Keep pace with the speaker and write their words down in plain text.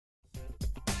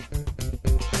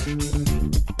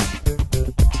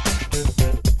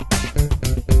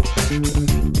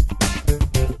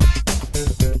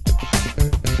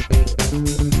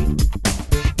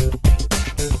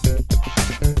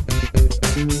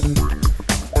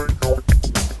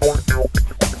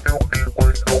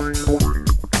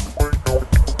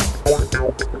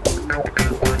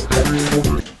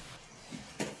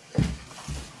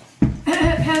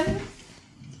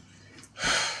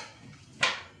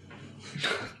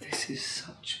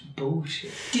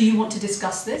Do you want to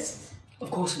discuss this? Of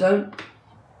course I don't.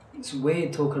 It's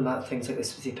weird talking about things like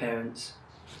this with your parents.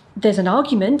 There's an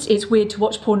argument. It's weird to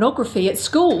watch pornography at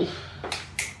school.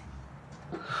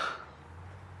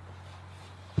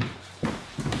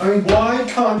 I mean, why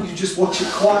can't you just watch it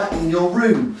quietly in your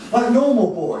room, like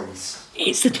normal boys?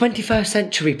 It's the 21st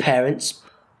century, parents.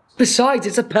 Besides,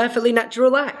 it's a perfectly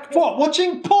natural act. What,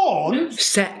 watching porn?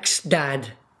 Sex,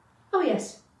 Dad. Oh,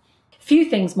 yes. Few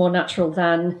things more natural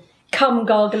than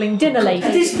cum-gargling dinner ladies.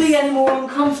 Could this be any more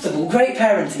uncomfortable? Great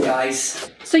parenting,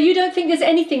 guys. So you don't think there's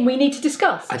anything we need to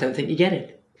discuss? I don't think you get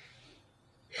it.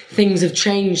 Things have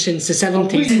changed since the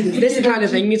 70s. This kind of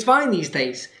thing is fine these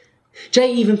days.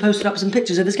 Jay even posted up some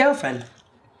pictures of his girlfriend.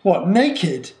 What,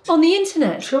 naked? On the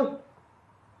internet? Sure.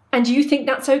 And you think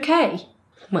that's okay?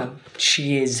 Well,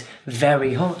 she is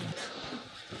very hot.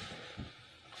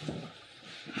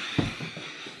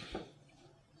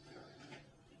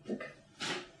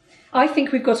 I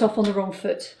think we've got off on the wrong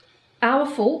foot. Our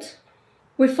fault.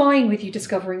 We're fine with you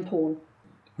discovering porn.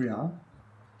 We are?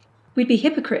 We'd be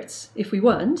hypocrites if we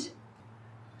weren't.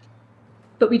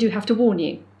 But we do have to warn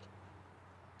you.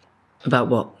 About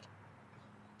what?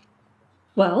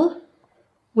 Well,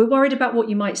 we're worried about what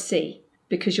you might see,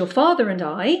 because your father and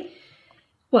I,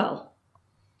 well,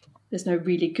 there's no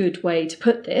really good way to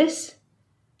put this.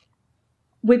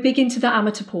 We're big into the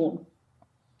amateur porn.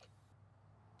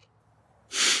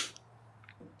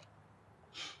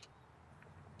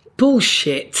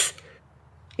 Bullshit.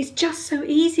 It's just so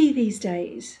easy these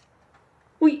days.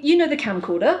 Well, you know the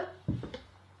camcorder.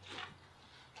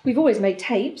 We've always made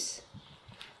tapes.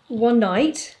 One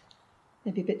night,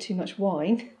 maybe a bit too much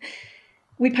wine,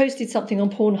 we posted something on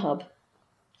Pornhub.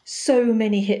 So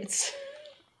many hits.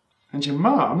 And your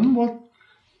mum, what?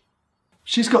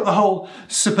 She's got the whole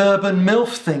suburban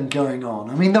MILF thing going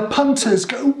on. I mean, the punters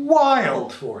go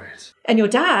wild for it. And your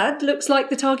dad looks like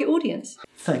the target audience.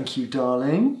 Thank you,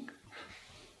 darling.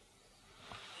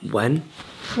 When?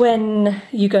 When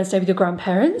you go and stay with your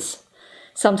grandparents.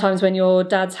 Sometimes when your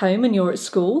dad's home and you're at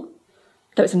school.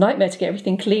 Though it's a nightmare to get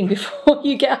everything clean before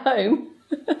you get home.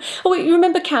 Oh, wait, you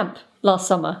remember camp last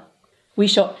summer? We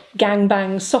shot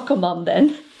Gangbang Soccer Mum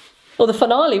then. Well, the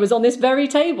finale was on this very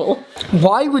table.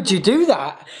 Why would you do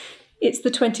that? It's the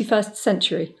 21st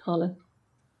century, Harlan.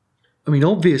 I mean,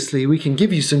 obviously, we can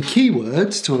give you some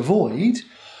keywords to avoid.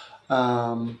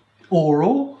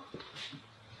 Oral.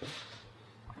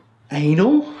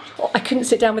 Anal. Oh, I couldn't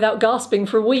sit down without gasping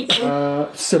for a week.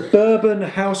 Suburban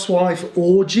housewife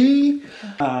orgy.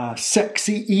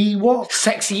 Sexy Ewok.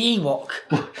 Sexy Ewok.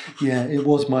 Yeah, it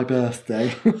was my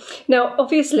birthday. Now,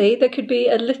 obviously, there could be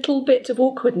a little bit of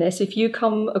awkwardness if you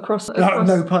come across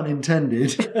No pun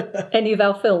intended. any of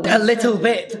our films. A little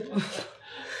bit.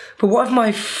 But what if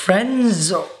my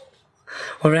friends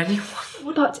or anyone?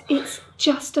 But it's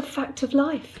just a fact of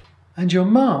life. And your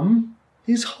mum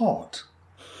is hot.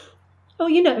 Oh,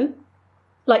 you know,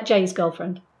 like Jay's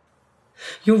girlfriend.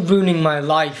 You're ruining my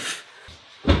life.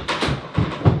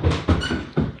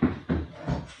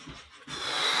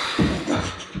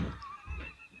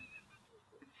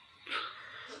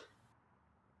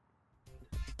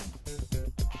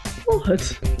 What?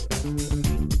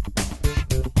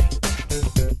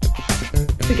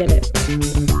 Forget it.